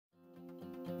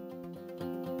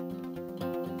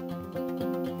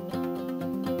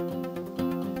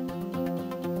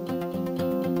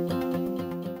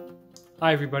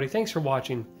Hi everybody, thanks for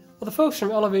watching. Well, the folks from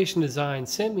Elevation Design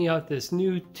sent me out this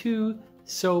new 2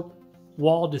 soap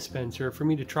wall dispenser for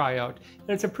me to try out, and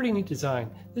it's a pretty neat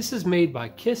design. This is made by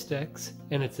KSITEX,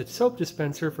 and it's a soap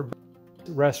dispenser for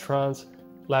restaurants,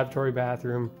 laboratory,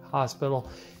 bathroom, hospital,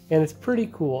 and it's pretty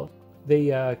cool.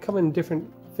 They come in different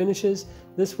finishes.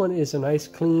 This one is a nice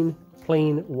clean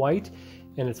plain white,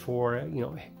 and it's for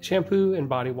shampoo and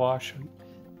body wash.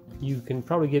 You can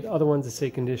probably get other ones that say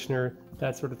conditioner,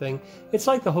 that sort of thing. It's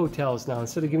like the hotels now.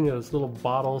 Instead of giving you those little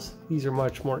bottles, these are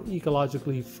much more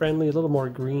ecologically friendly, a little more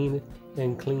green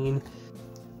and clean.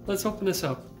 Let's open this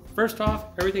up. First off,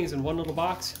 everything's in one little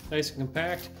box, nice and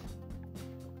compact.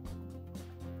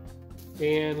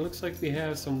 And it looks like we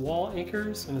have some wall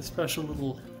anchors and a special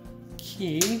little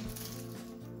key.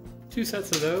 2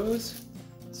 sets of those.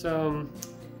 Some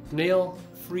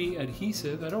nail-free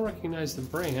adhesive. I don't recognize the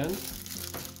brand.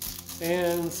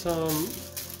 And some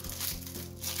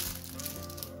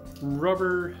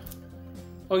rubber,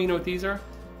 oh, you know what these are?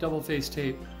 Double-faced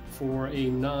tape for a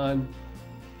non-marring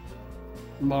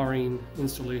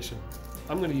installation.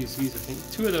 I'm going to use these, I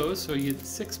think. 2 of those, so you get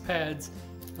 6 pads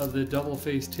of the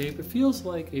double-faced tape. It feels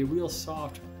like a real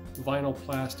soft vinyl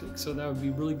plastic, so that would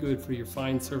be really good for your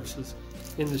fine surfaces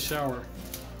in the shower.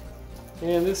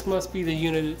 And this must be the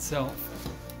unit itself.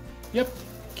 Yep,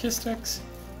 KSITEX.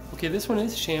 Okay, this one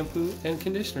is shampoo and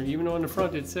conditioner, even though on the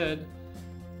front it said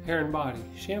hair and body.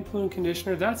 Shampoo and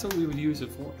conditioner, that's what we would use it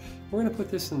for. We're going to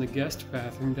put this in the guest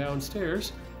bathroom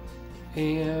downstairs.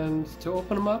 And to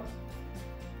open them up,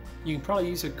 you can probably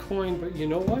use a coin, but you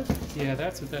know what? Yeah,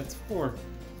 that's what that's for.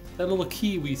 That little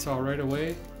key we saw right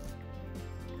away.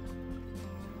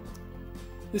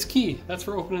 This key, that's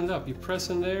for opening it up. You press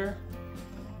in there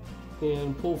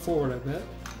and pull forward, I bet.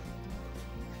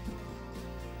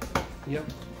 Yep,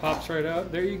 pops right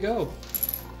out. There you go.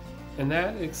 And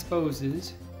that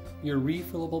exposes your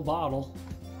refillable bottle.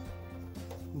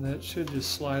 That should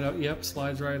just slide out. Yep,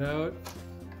 slides right out.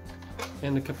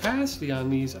 And the capacity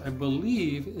on these, I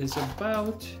believe, is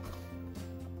about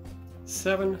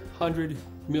 700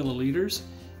 milliliters.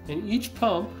 And each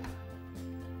pump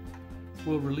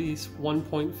will release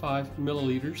 1.5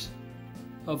 milliliters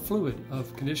of fluid,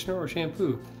 of conditioner or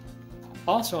shampoo.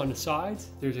 Also on the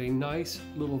sides, there's a nice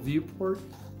little viewport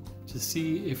to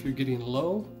see if you're getting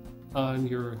low on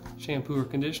your shampoo or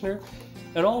conditioner.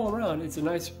 And all around, it's a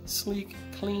nice, sleek,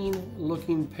 clean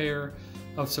looking pair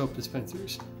of soap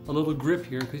dispensers. A little grip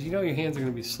here, because you know your hands are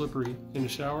going to be slippery in the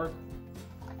shower.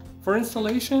 For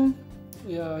installation,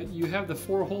 you have the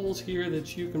 4 holes here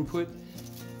that you can put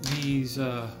these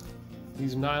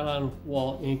nylon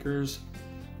wall anchors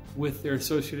with their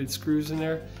associated screws in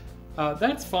there.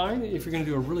 That's fine if you're going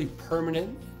to do a really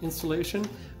permanent installation.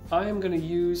 I am going to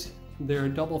use their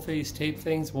double-faced tape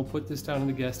things. We'll put this down in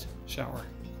the guest shower.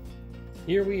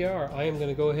 Here we are. I am going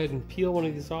to go ahead and peel one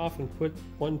of these off and put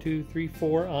 1, 2, 3,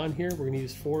 4 on here. We're going to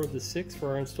use 4 of the 6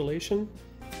 for our installation.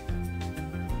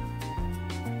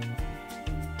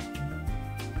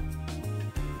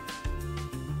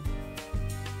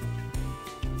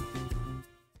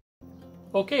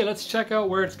 Okay, let's check out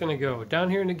where it's going to go. Down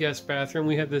here in the guest bathroom,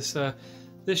 we have this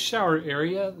this shower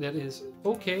area that is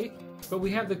okay, but we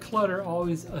have the clutter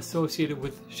always associated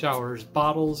with showers,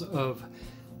 bottles of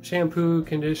shampoo,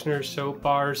 conditioner, soap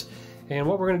bars, and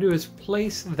what we're going to do is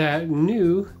place that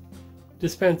new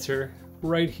dispenser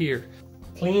right here.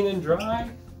 Clean and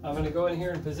dry. I'm going to go in here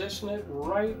and position it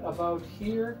right about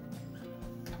here.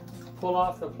 Pull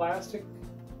off the plastic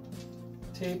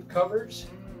tape covers.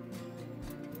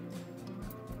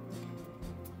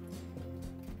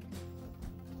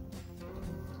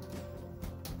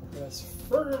 Press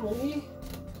firmly.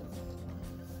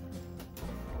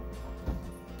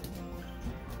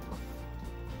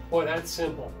 Boy, that's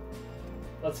simple.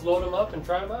 Let's load them up and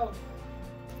try them out.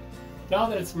 Now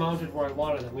that it's mounted where I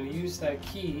wanted it, I'm going to use that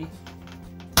key,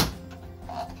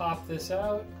 pop this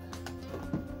out,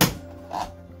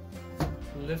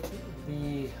 lift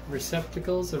the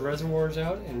receptacles, the reservoirs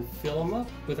out, and fill them up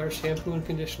with our shampoo and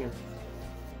conditioner.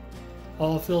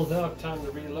 All filled up, time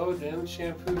to reload them.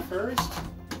 Shampoo first.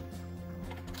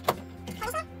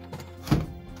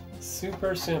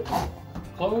 Super simple.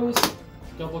 Close,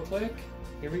 double click.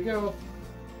 Here we go.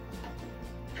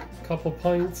 Couple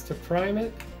pints to prime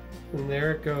it, and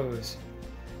there it goes.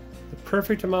 The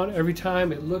perfect amount every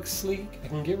time. It looks sleek. I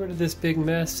can get rid of this big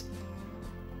mess.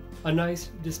 A nice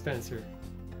dispenser.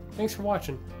 Thanks for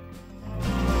watching.